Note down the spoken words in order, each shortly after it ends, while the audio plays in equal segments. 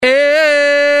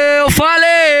eu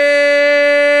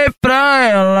falei pra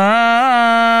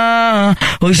ela,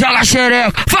 joga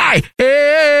xereca, vai!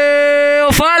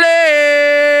 Eu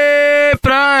falei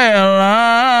pra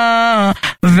ela,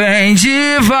 vem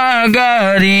devagarinho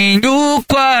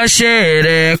com a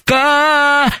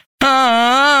xereca.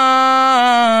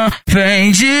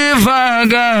 Vem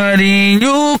devagarinho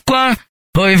com a...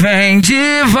 Oi, vem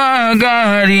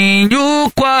devagarinho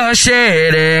com a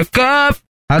xereca.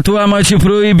 A tua mãe te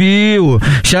proibiu,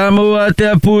 chamou até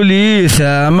a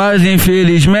polícia, mas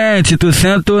infelizmente tu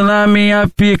sentou na minha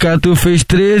pica. Tu fez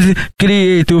 13,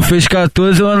 criei, tu fez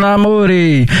 14, eu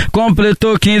namorei.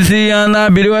 Completou 15 anos,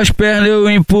 abriu as pernas, eu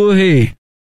empurrei.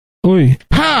 Oi.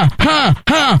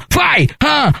 Vai!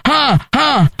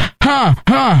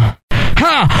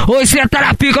 Oi, cê tá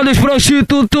na pica dos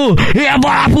prostitutos e a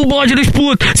bola pro bonde dos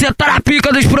putos. Cê tá na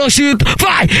pica dos prostitutos,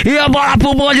 vai! E a bola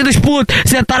pro bonde dos putos.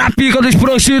 Cê tá na pica dos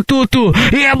prostitutos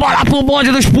e a bola pro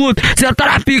bonde dos putos. Cê tá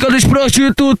na pica dos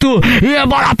prostitutos e a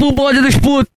bola pro bonde dos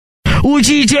putos. O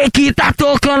DJ que tá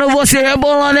tocando você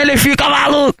rebolando, ele fica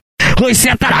maluco. Oi,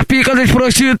 cê tá na pica dos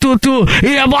prostitutos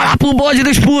e a bola pro bonde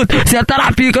dos putos. Cê tá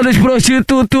na pica dos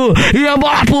prostitutos e a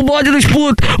bola pro bonde dos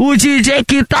putos. O DJ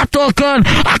que tá tocando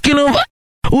aqui não vai.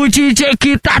 O DJ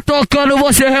que tá tocando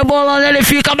você rebolando, ele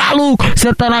fica maluco.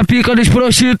 Cê tá na pica dos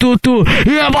prostitutos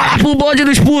e a bola pro bonde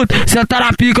dos putos. Cê tá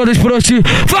na pica dos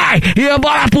prostitutos, vai! E a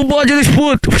bola pro bonde dos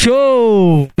putos.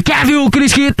 Show! Quer ver o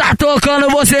Cris que tá tocando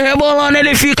você rebolando,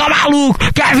 ele fica maluco.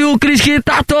 Quer ver o Cris que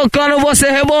tá tocando você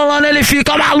rebolando, ele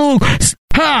fica maluco.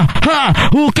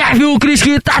 O Kevin, o Cris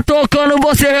que tá tocando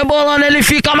você rebolando, ele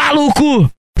fica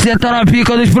maluco. Cê tá na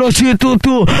pica dos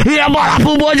prostitutos e a bola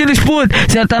pro bonde dos putos.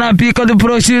 Cê tá na pica do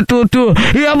prostituto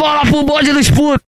e a bola pro bonde dos putos.